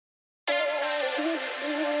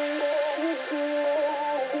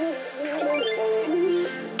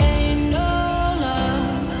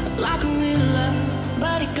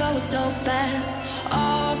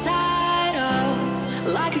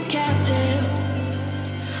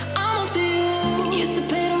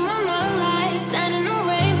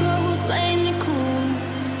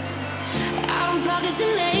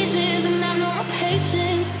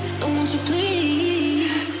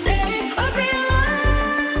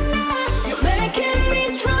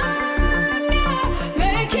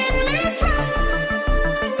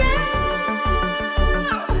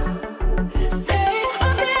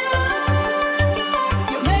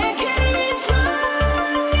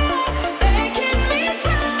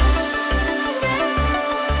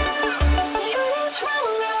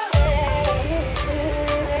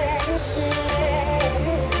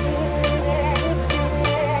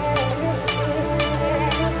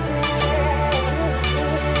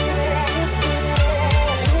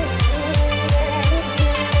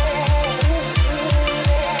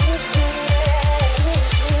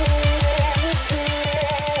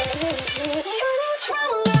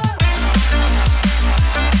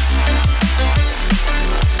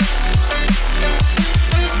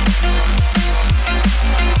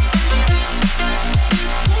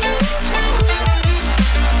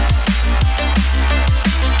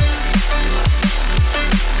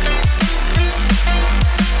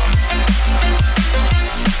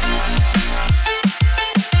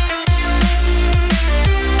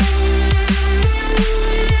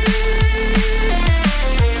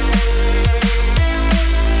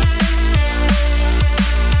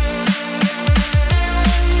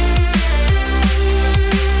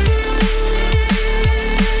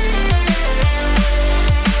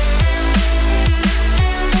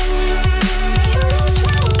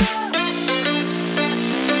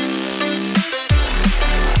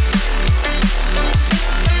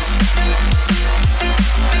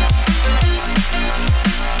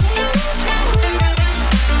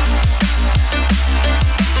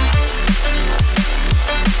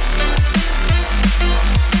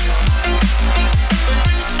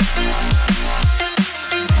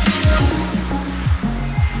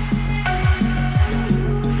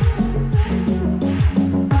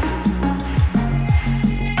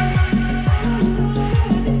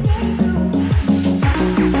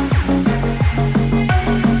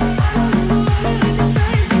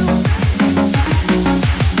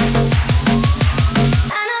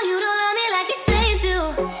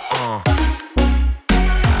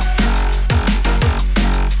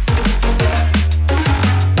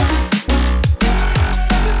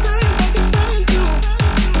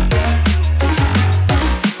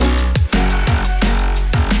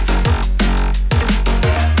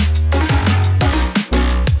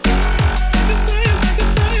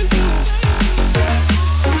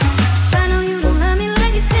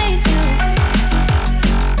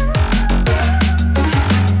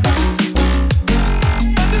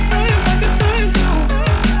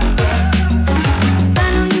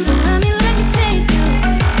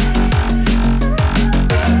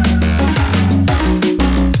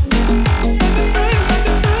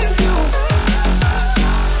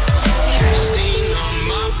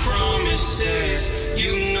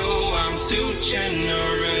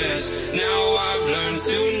generous. Now I've learned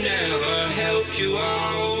to never help you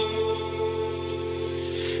out,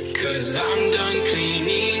 'cause I'm done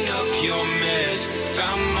cleaning up your mess.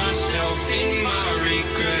 Found myself in my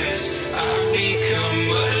regrets. I've become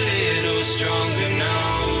a little stronger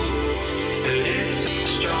now. A little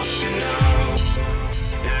stronger now.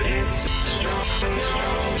 A little stronger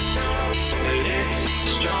now. A little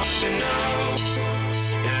stronger now.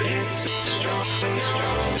 A little stronger now.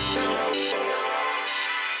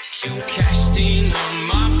 You cashed in on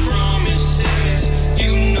my promises.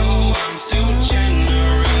 You know I'm too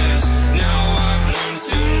generous. Now I've learned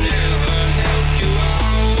to never help you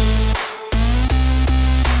out,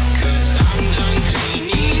 'cause I'm done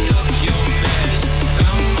cleaning up your mess.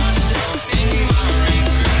 Found myself in my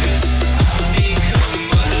regrets. I've become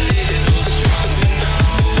a little stronger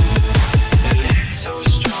now. A little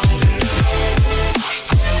stronger now.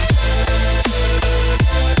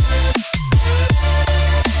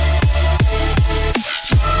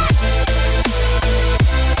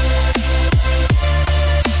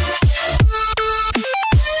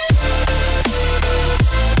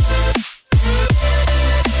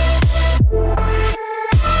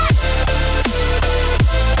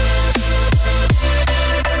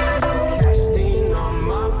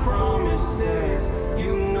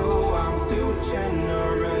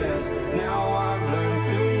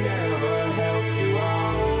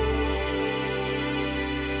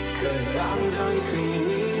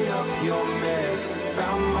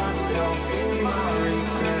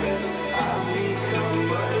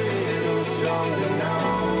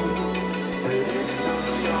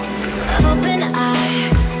 Open eye,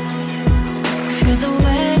 feel the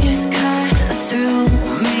waves cut through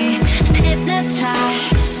me.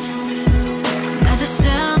 Hypnotized by the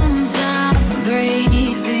sounds I'm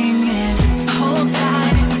breathing in. Hold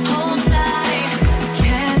tight,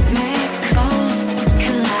 chemicals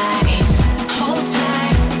collide. Hold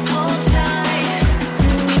tight, hold tight,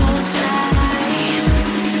 hold tight.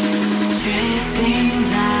 Dripping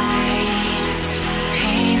lights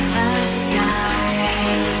paint the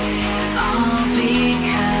skies, all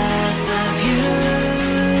because of you.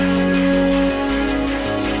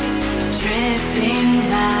 Dripping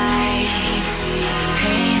lights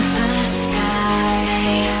paint the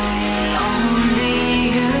skies, only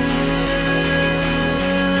you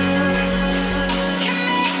can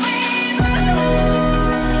make me move.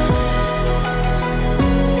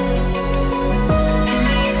 Can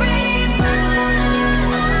make me move.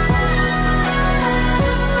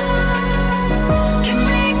 Can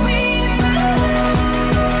make me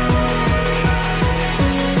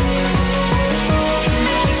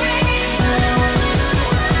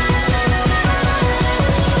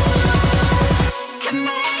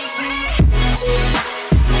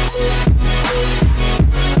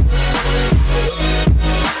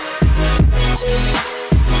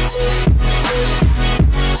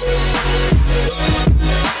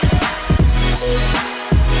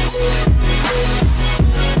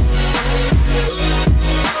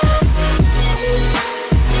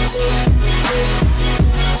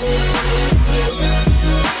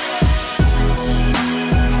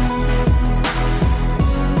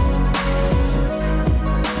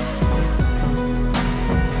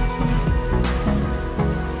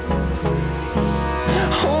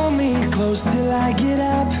Hold me close till I get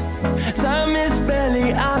up. Time is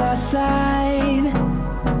barely on our side.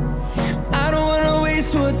 I don't wanna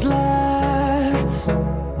waste what's left.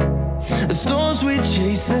 The storms we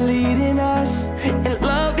chase are leading us, and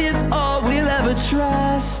love is all we'll ever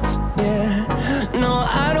trust. Yeah, no,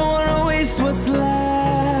 I don't wanna waste what's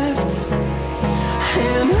left.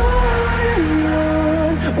 And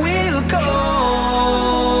on we'll go,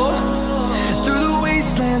 through the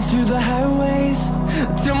wastelands, through the highways,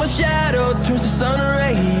 till my shadow turns to sun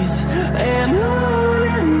rays. And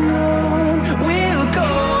on we'll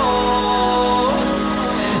go,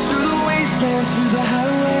 through the wastelands, through the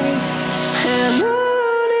highways, and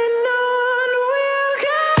on we'll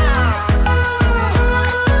go.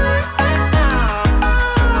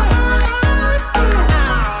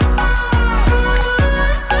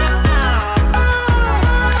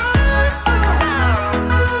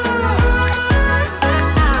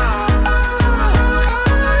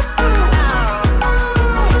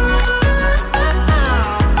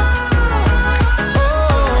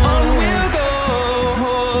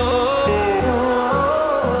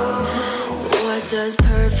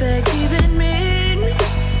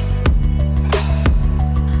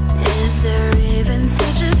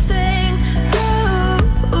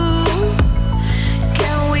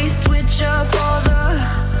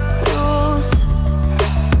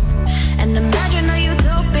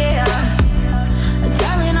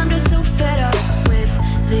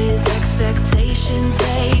 emotions,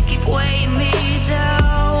 they keep weighing me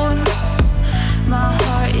down. My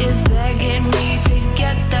heart is begging me to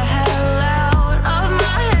get the hell out of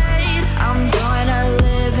my head. I'm gonna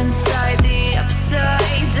live inside the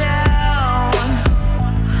upside down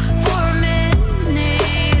for a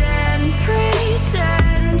minute and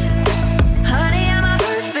pretend. Honey, I'm a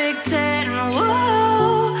perfect 10.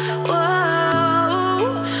 Whoa,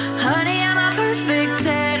 whoa. Honey, I'm a perfect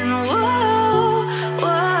 10. Whoa,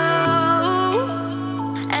 whoa.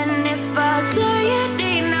 And if I say it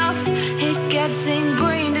enough, it gets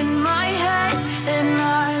ingrained in my head, and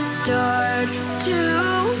I start to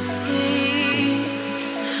see.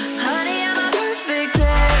 Honey, I'm a perfect 10.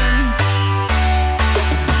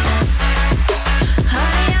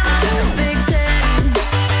 Honey, I'm a perfect 10.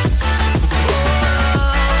 Whoa.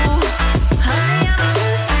 Honey, I'm a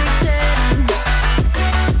perfect 10.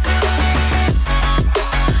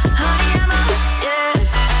 Honey, I'm a, yeah.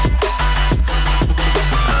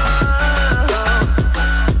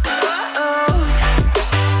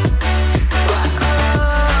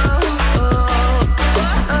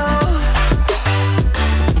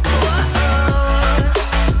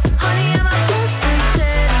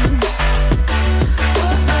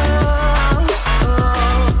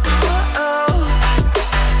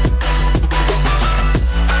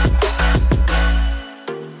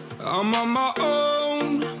 I'm on my own,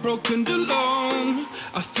 broken and alone.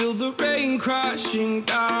 I feel the rain crashing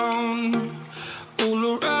down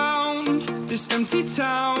all around this empty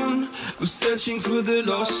town. I'm searching for the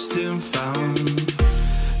lost and found,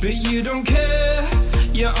 but you don't care,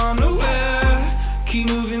 you're unaware. Keep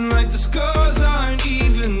moving like the scars aren't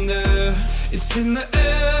even there. It's in the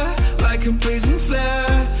air like a blazing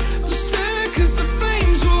flare. Just stare, 'cause the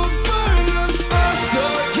flames will burn us. I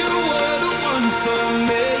thought you were the one for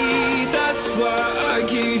me. That's why I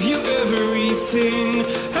gave you everything.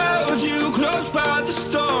 Held you close by the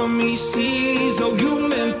stormy seas. Oh, you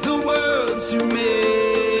meant the world to me.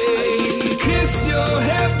 I used to kiss your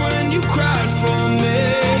head when you cried for me.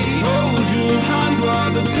 Hold your hand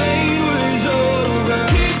while the pain was over.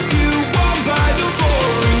 Keep you warm by the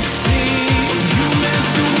roaring sea. You meant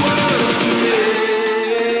the world to me.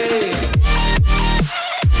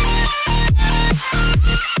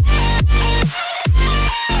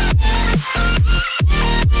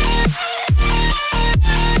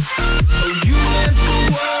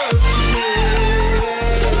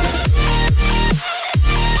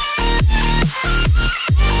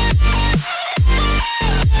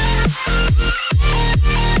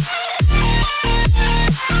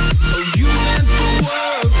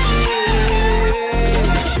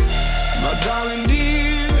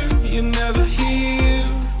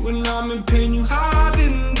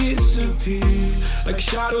 Like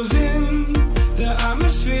shadows in the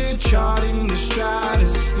atmosphere, charting the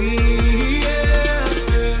stratosphere.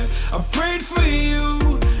 Yeah. I prayed for you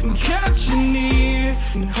and kept you near,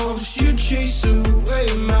 in hopes you'd chase away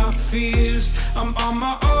my fears. I'm on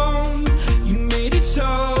my own, you made it so,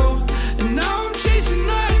 and now I'm chasing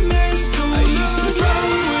nightmares through. I used to run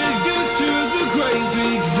with you through the great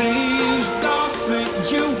big leaves, laugh at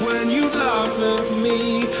you when you laugh at me.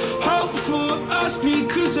 Hope for us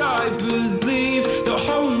because I believe the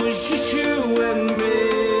home was just you and me.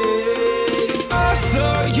 I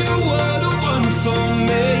thought you were the one for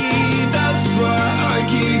me. That's why I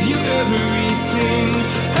gave you everything.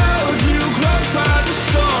 Held you close by the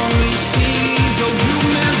stormy seas. Oh, you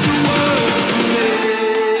meant the world to me.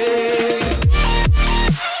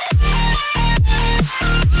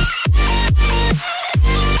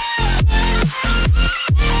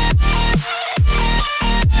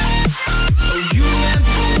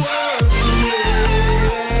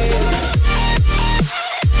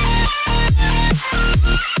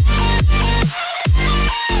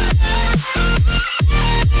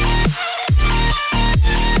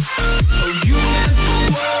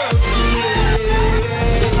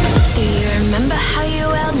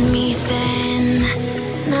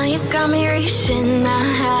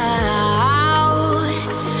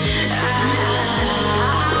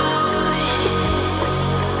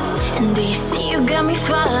 And do you see you got me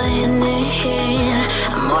falling in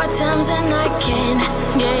more times than I can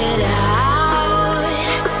get out.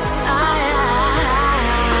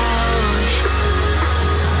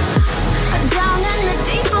 Down in the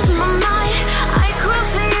deep of my mind, I crawl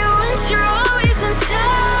for you and you're always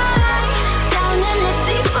inside. Down in the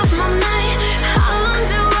deep of my mind, how long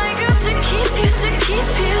do I got to keep you, to keep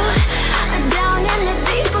you? Down in the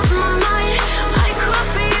deep of my mind, I crawl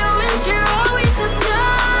for you and you're always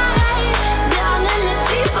inside. Down in the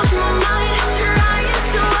deep of my mind, trying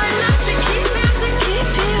so hard not to keep you, to keep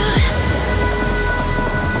you.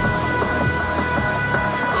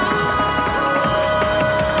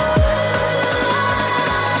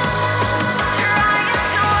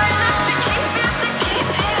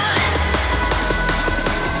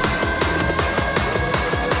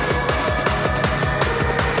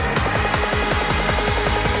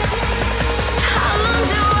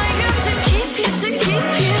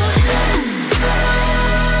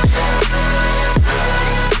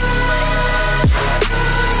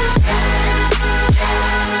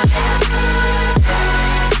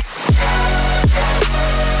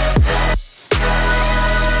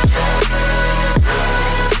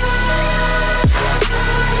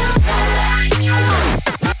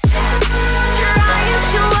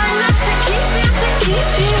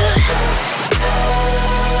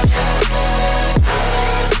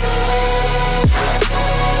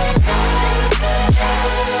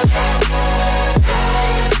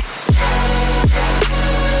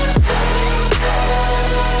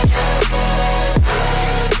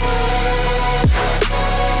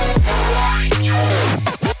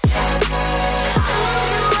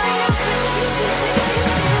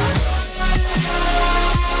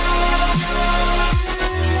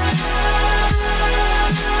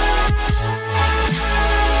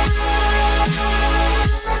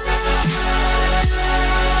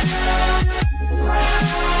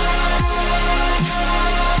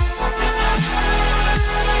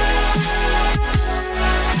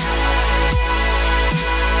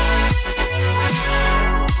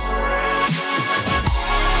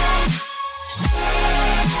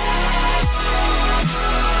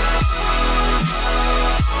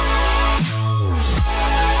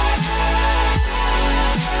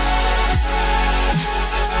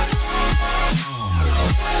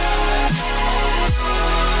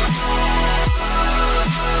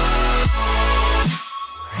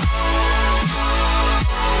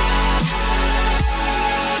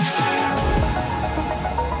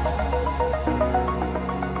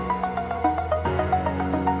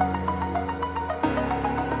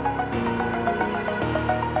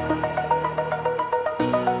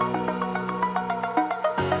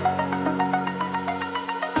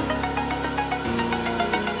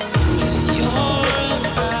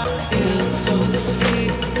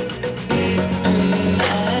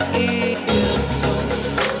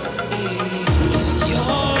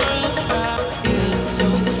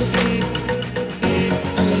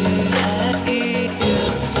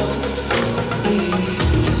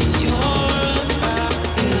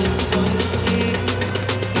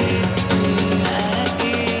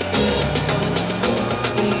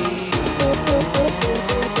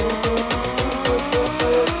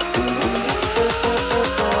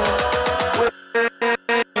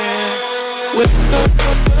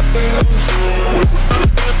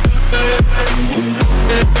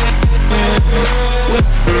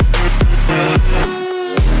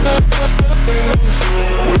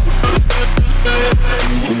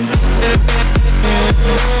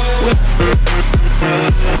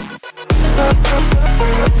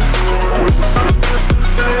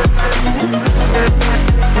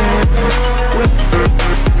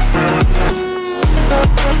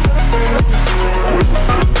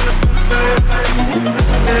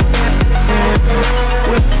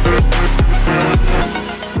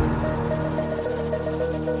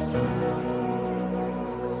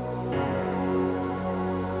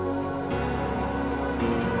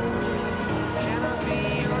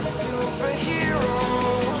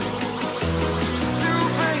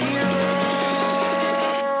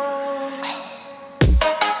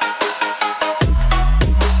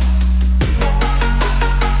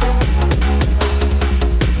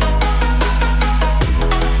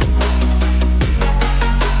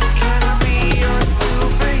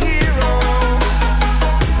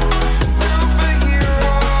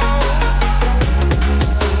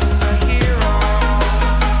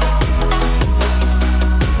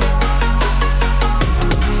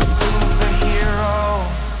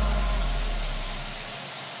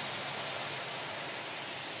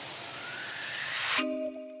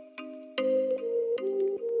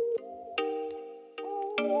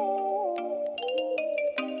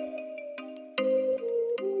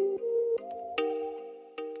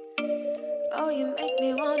 you make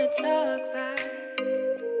me wanna talk back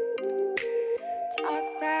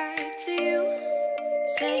to you.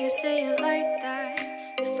 Say it like that.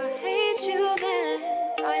 If I hate you, then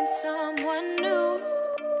find someone new.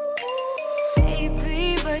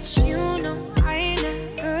 Baby, but you know I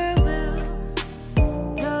never will.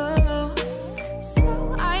 No,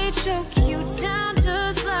 so I choke you down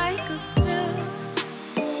just like a pill.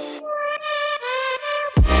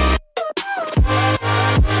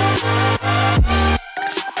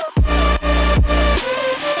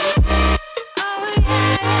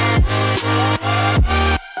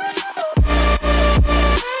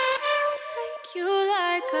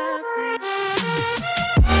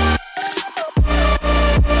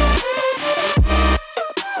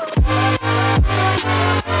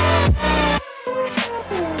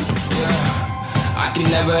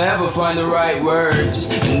 Never ever find the right words,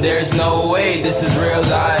 and there's no way this is real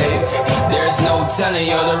life. There's no telling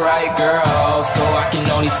you're the right girl, so I can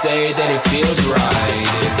only say that it feels right.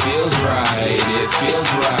 It feels right, it feels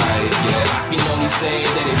right. Yeah, I can only say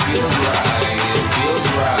that it feels right. It feels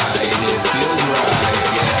right, it feels right.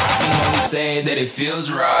 Yeah, I can only say that it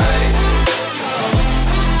feels right.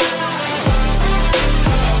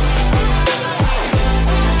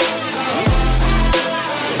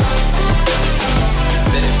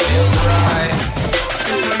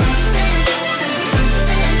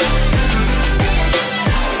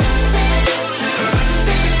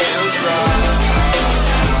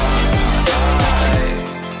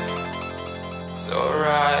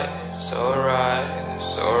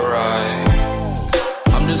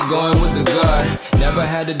 Going with the gut, never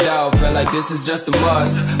had a doubt, felt like this is just a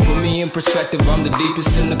must. Put me in perspective, I'm the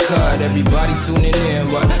deepest in the cut. Everybody tuning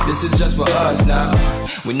in, but this is just for us now.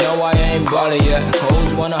 We know I ain't ballin' yet,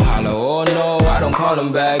 hoes wanna holler, oh no, I don't call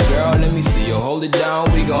them back. Girl, let me see you hold it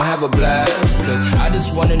down, we gon' have a blast. Cause I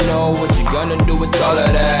just wanna know what you gonna do with all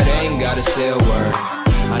of that. Ain't gotta say a word,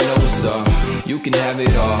 I know what's up, you can have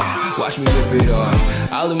it all. Watch me rip it off,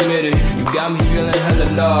 I'll admit it, you got me feeling hella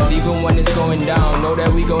love. Even when it's going down, know that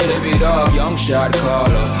we gon' live it up. Young shot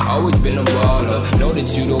caller, always been a baller. Know that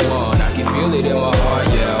you the one, I can feel it in my heart.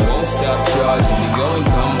 Yeah, I won't stop charging, we going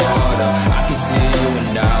come harder. I can see you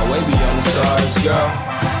and I, way beyond the stars, girl.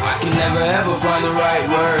 I can never ever find the right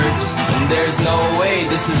words, and there's no way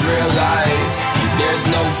this is real life. There's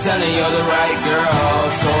no telling you're the right girl,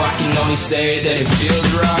 so I can only say that it feels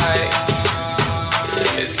right.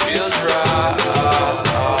 It feels right.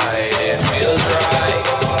 It feels right.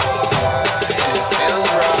 It feels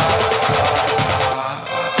right.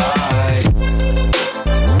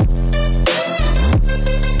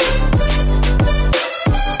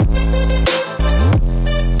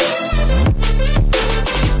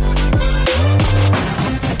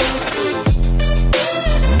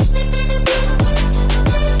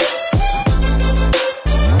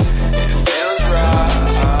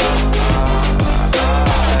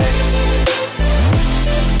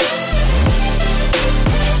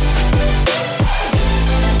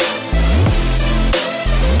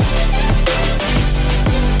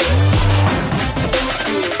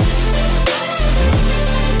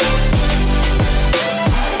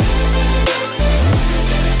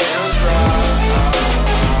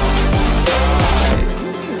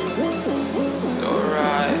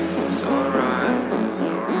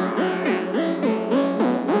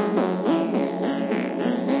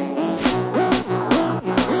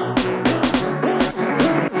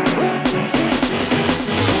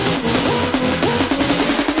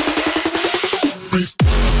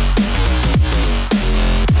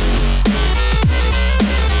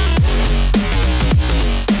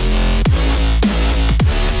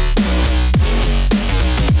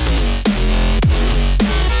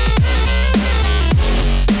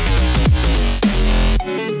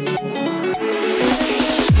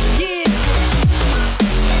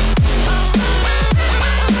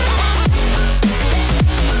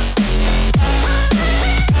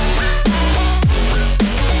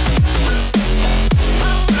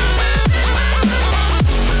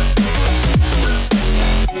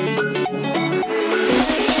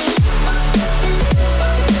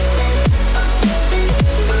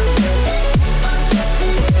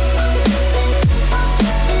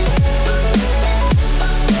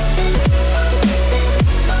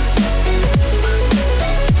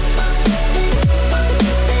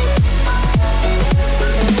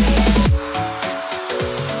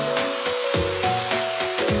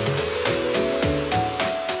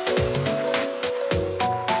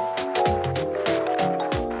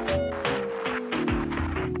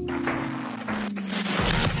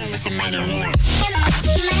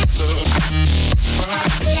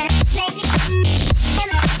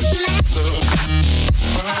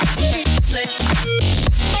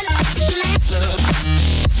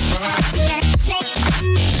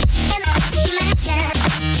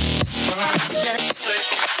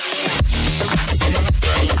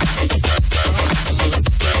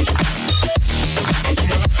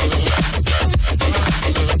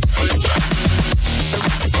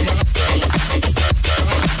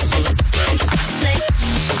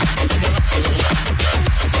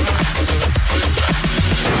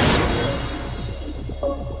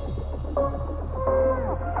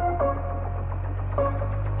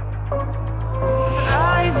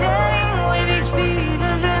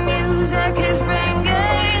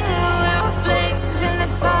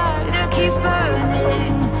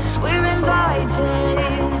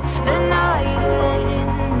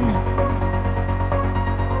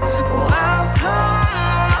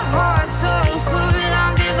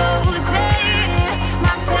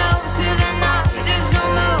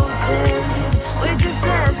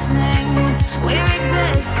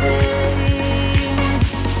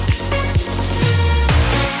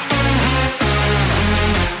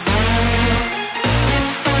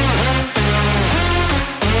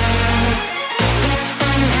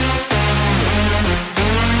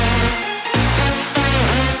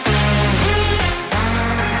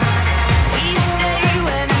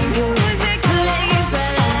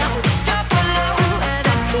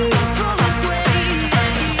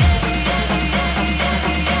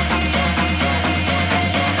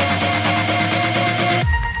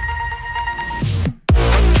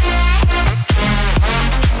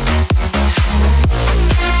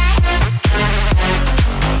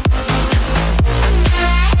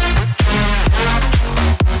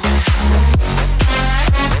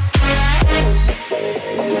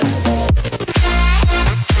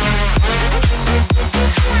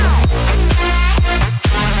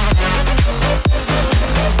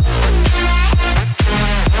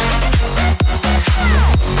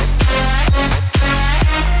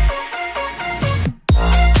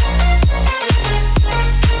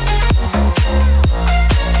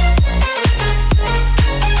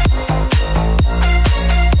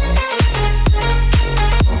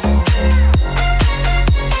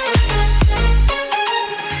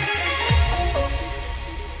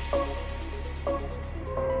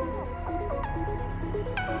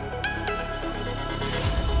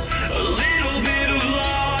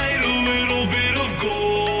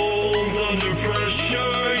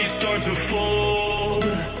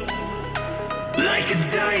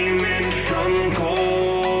 diamond from gold.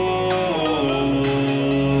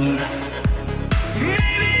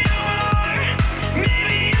 Maybe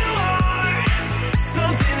you are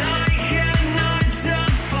something I cannot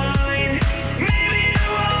define. Maybe you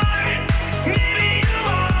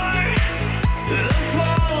are the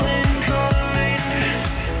fallen kind.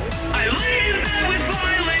 I lay in bed with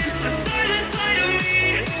violence, the silent side of me.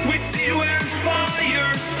 We see where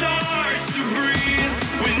fire starts to breathe.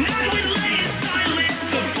 When I would lay in silence,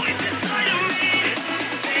 the voice inside of me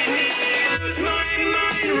made me lose my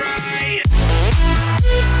mind right.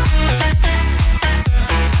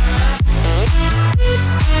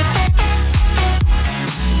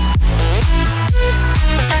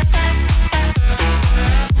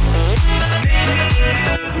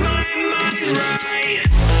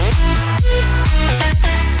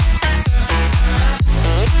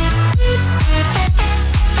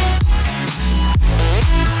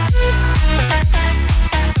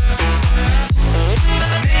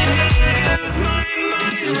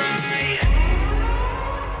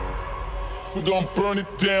 We're gonna burn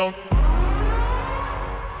it down.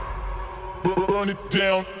 Burn it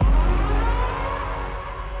down.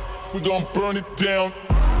 We're gonna burn it down.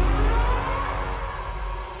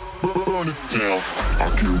 Burn it down. I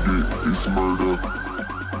killed it, it's murder.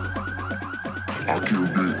 I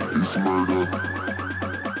killed it, it's murder.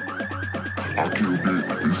 I killed it,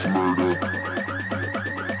 it's murder.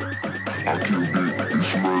 I killed it,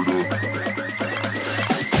 it's murder.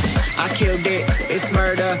 I killed it, it's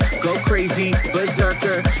murder, go crazy,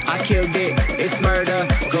 berserker. I killed it, it's murder,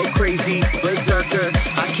 go crazy, berserker.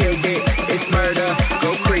 I killed it, it's murder,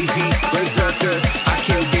 go crazy, berserker. I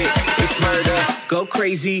killed it, it's murder, go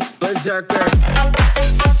crazy, berserker.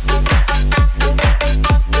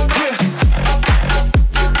 Yeah.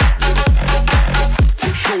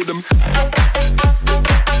 Show them.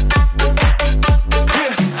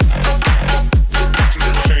 Yeah.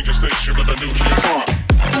 Change the station with a new shit.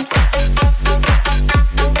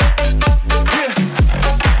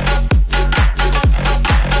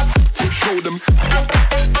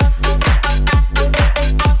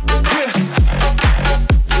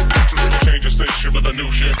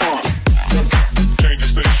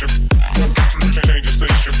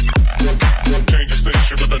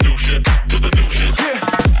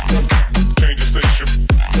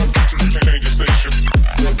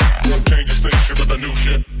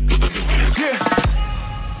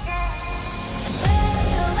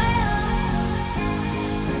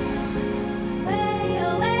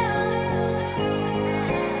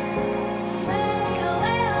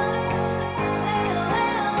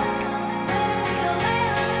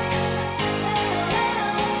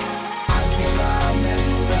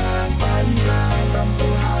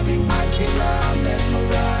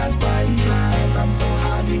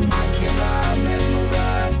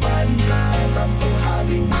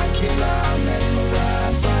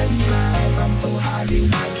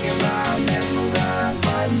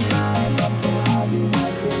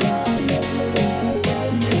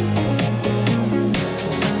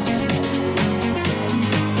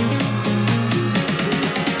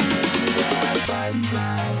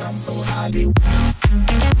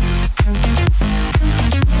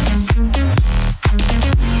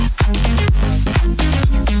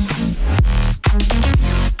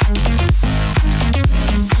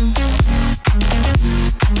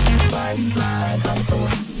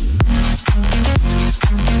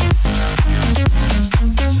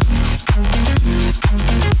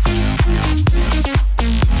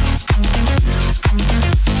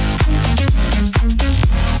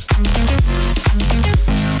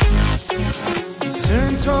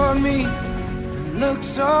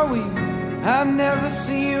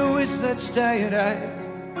 Tired eyes,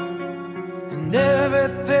 and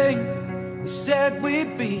everything we said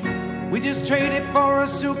we'd be, we just traded for a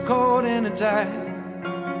suit coat and a tie.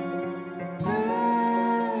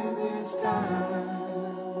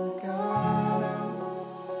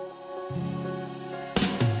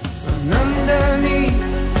 And underneath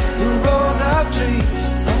the rows of trees,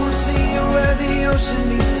 I will see you where the ocean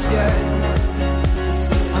meets the sky.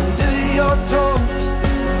 Under your toes,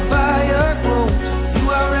 the fire grows. You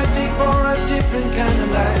are ready for a different kind of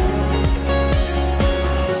life.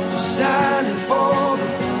 You're shining forward,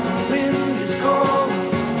 the wind is cold.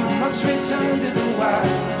 You must return to the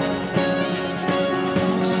wild.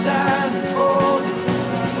 You're shining forward,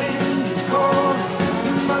 the wind is cold.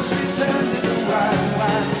 You must return to the wild,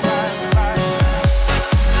 wild, wild, wild.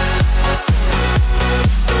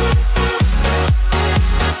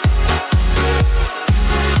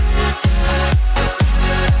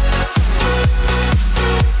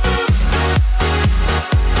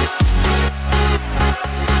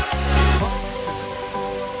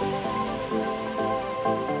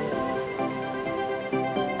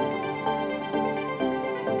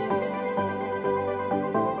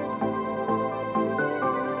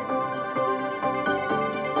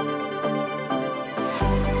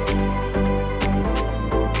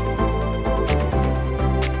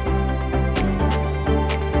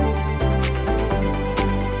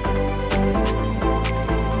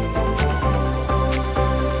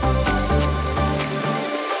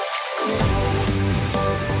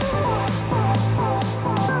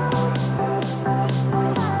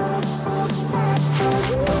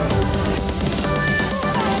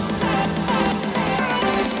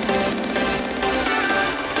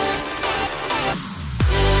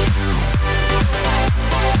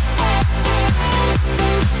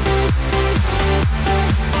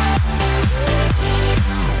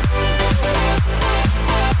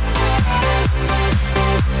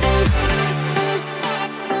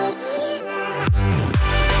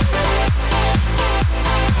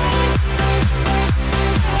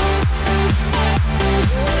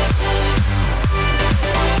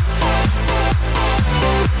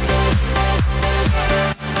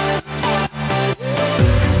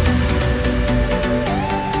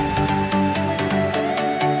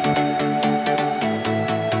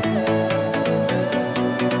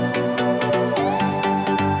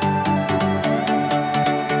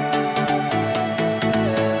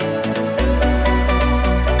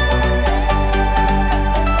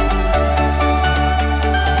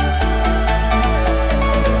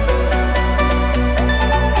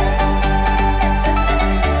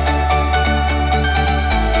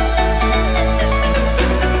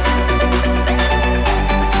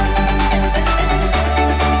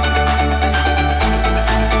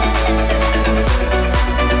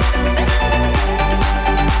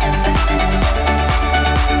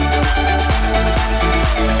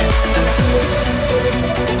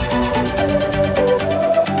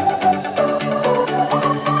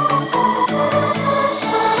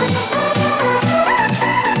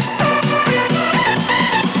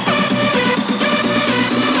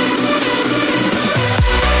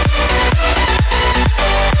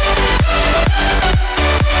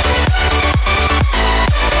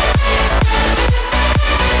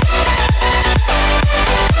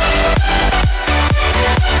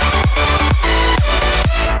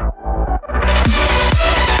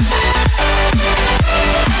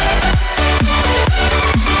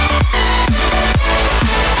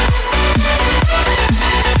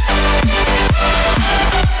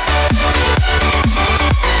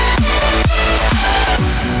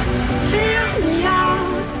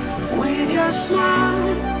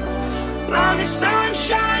 Now the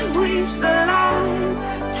sunshine brings the light.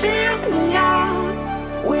 Fill me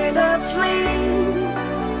out with a flame.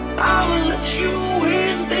 I will let you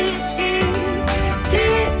in this game.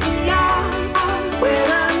 Take me out when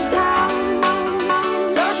I'm down.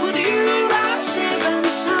 'Cause with you I'm safe and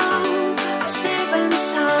sound. I'm safe and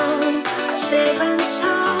sound. I'm safe and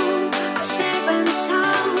sound. I'm safe and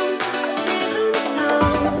sound. I'm safe and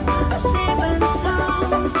sound. I'm safe and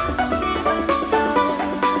sound. I'm safe and sound.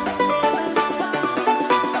 I'm safe and sound.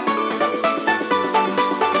 I'm safe and sound.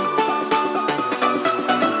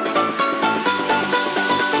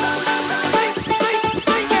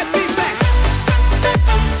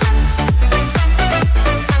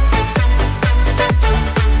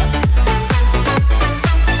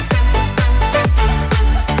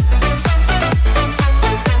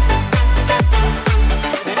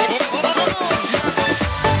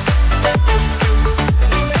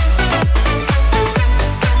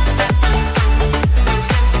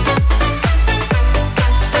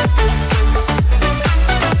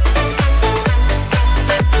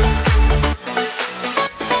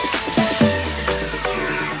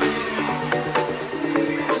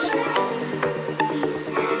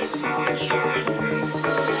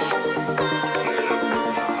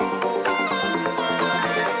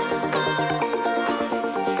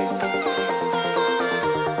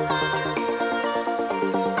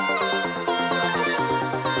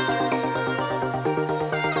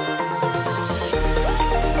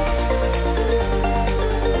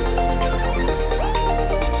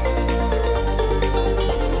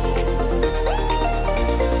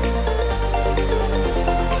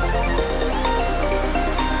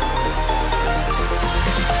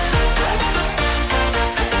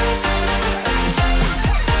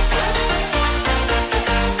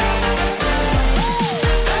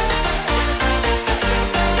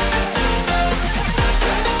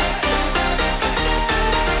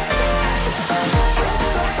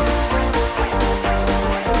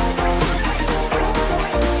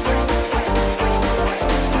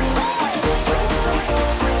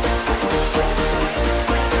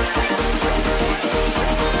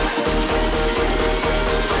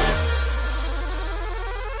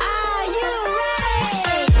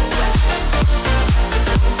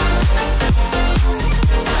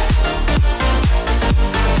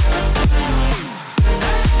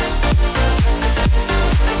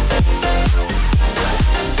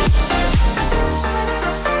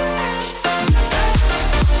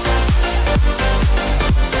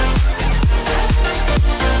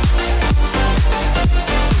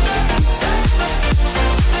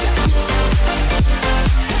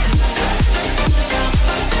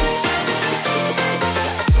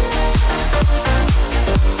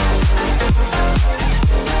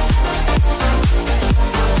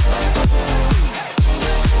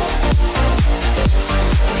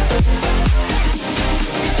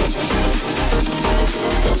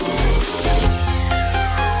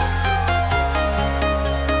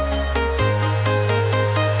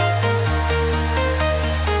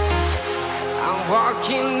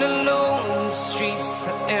 Walking alone, the streets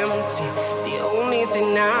are empty. The only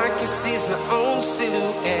thing I can see is my own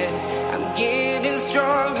silhouette. I'm getting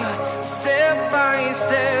stronger, step by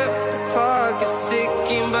step. The clock is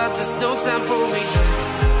ticking, but there's no time for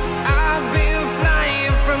regrets. I've been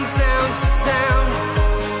flying from town to town,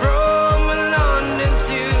 from London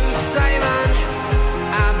to Taiwan.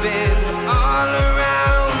 I've been all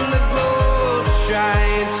around the globe,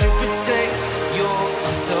 trying to protect your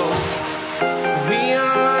soul. We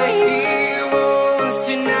are heroes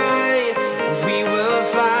tonight. We will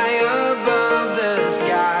fly above the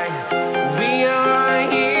sky. We are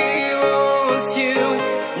heroes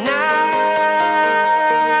tonight.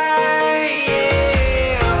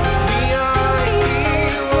 Yeah.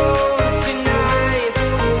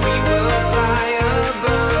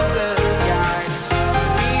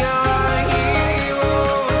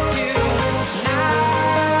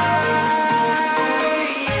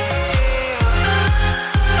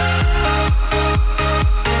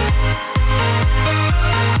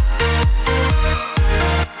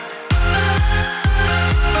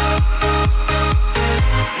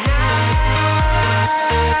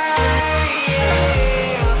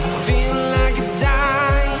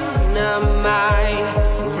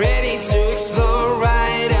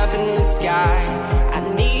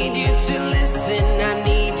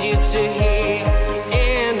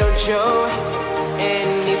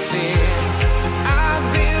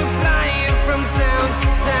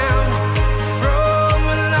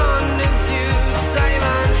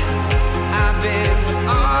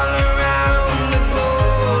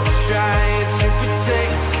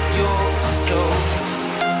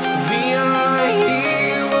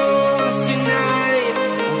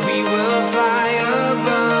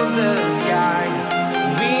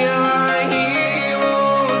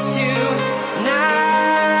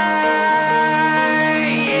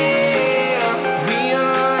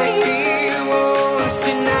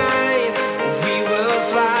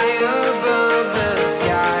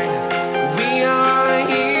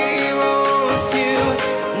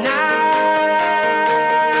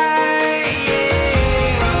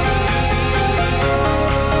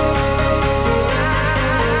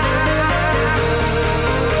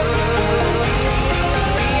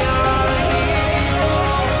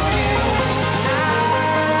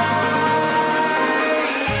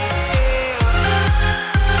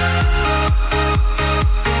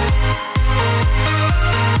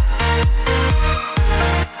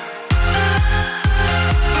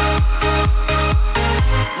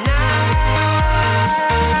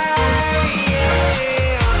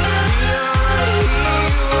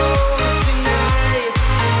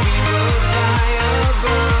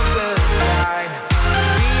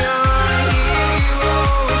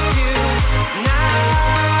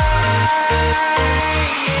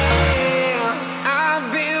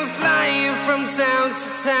 town to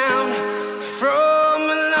town, from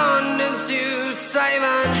London to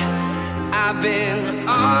Taiwan. I've been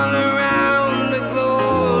all around the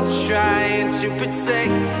globe trying to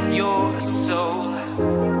protect your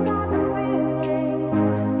soul.